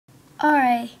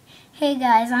Alright, hey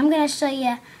guys, I'm going to show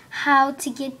you how to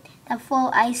get the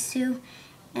full ice suit.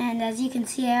 And as you can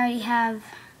see, I already have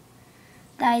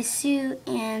the ice suit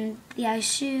and the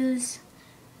ice shoes.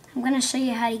 I'm going to show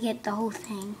you how to get the whole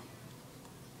thing.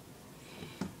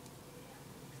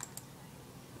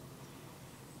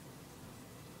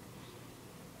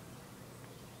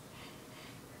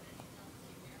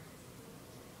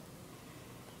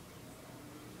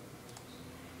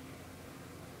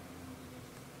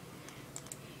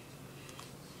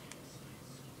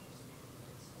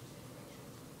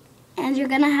 And you're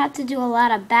going to have to do a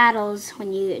lot of battles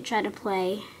when you try to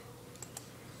play.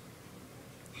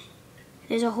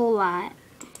 There's a whole lot.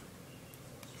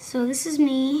 So this is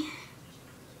me.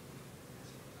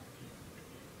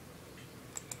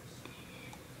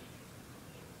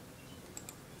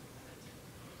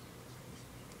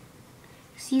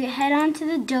 So you head on to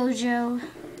the dojo.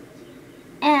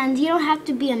 And you don't have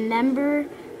to be a member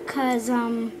because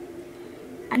I'm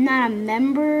not a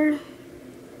member.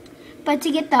 But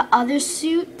to get the other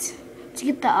suit,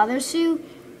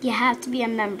 you have to be a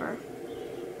member.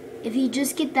 If you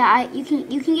just get the you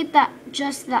can get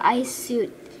just the ice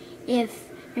suit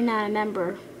if you're not a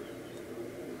member.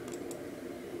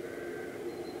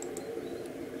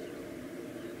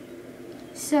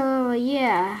 So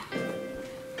yeah,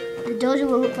 the dojo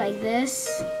will look like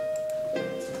this,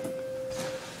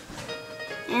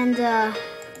 and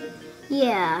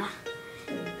yeah.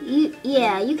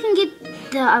 You can get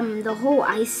the whole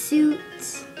ice suit.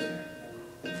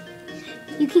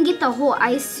 You can get the whole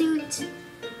ice suit.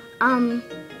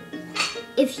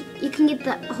 If you can get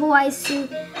the whole ice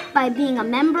suit by being a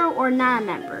member or not a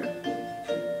member.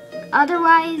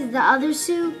 Otherwise, the other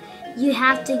suit you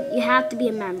have to be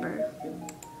a member.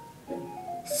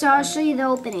 So I'll show you the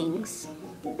openings.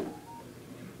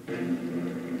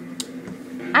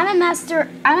 I'm a master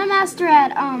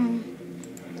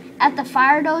at the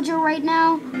fire dojo right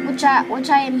now, which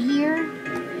I am here.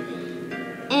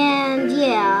 And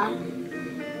yeah,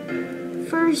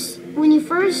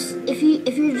 if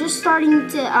you're just starting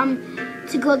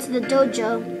to go to the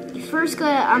dojo, you first go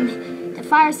to the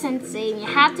fire sensei, and you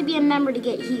have to be a member to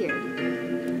get here.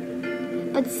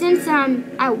 But since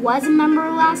I was a member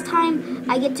last time,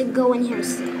 I get to go in here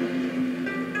still.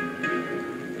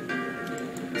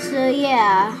 So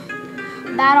yeah,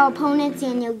 battle opponents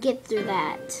and you'll get through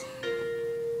that.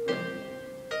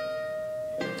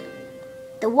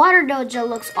 The water dojo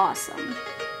looks awesome.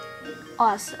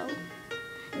 Also,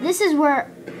 this is where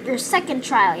your second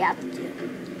trial you have to do.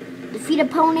 Defeat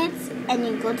opponents and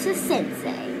you go to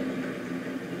Sensei.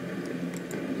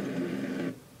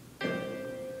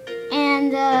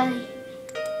 And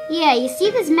yeah, you see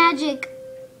this magic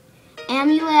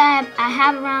amulet I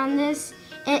have around this?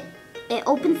 It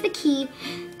opens the key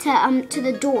to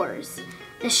the doors.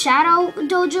 The shadow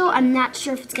dojo, I'm not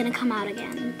sure if it's gonna come out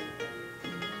again.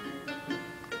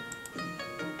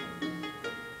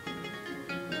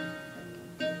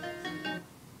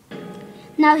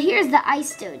 Now here's the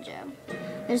ice dojo.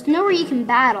 There's nowhere you can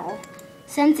battle.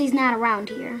 Sensei's not around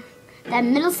here. That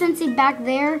middle sensei back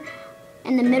there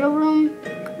in the middle room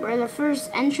where the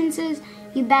first entrance is,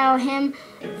 you battle him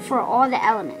for all the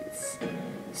elements.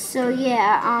 So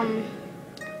yeah, I'm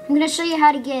gonna show you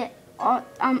how to get I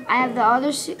have the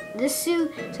other suit, this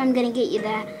suit, so I'm gonna get you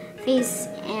the face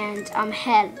and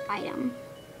head item.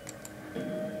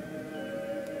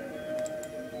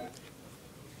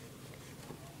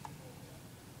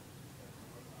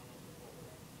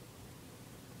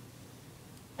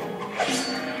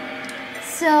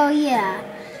 So yeah,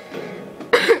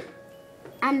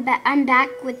 I'm back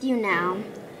with you now.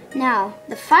 Now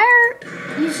the fire,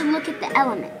 you should look at the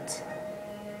element.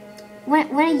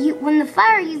 When the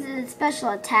fire uses a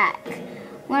special attack,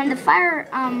 when it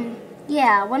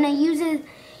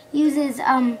uses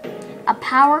a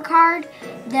power card,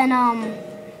 then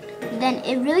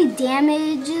it really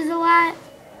damages a lot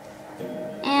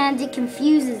and it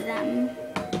confuses them.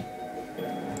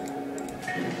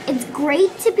 It's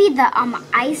great to be the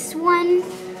ice one,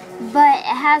 but it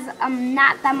has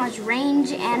not that much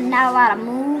range and not a lot of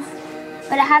move,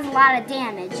 but it has a lot of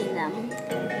damage in them.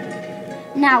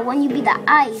 Now, when you be the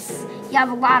ice, you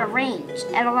have a lot of range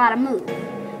and a lot of move,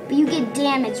 but you get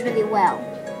damaged really well.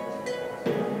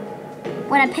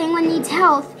 When a penguin needs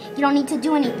health, you don't need to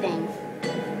do anything.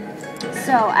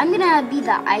 So I'm gonna be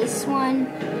the ice one.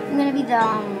 I'm gonna be the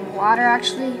water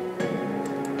actually.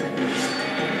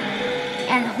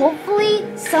 And hopefully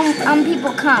some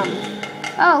people come.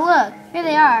 Oh look, here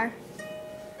they are.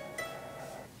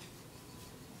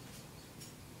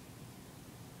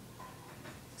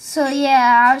 So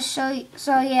yeah,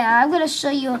 I'm gonna show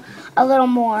you a little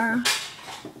more.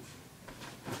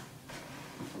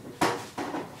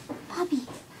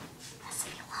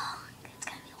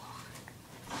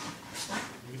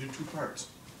 2 parts.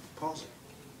 Pause it.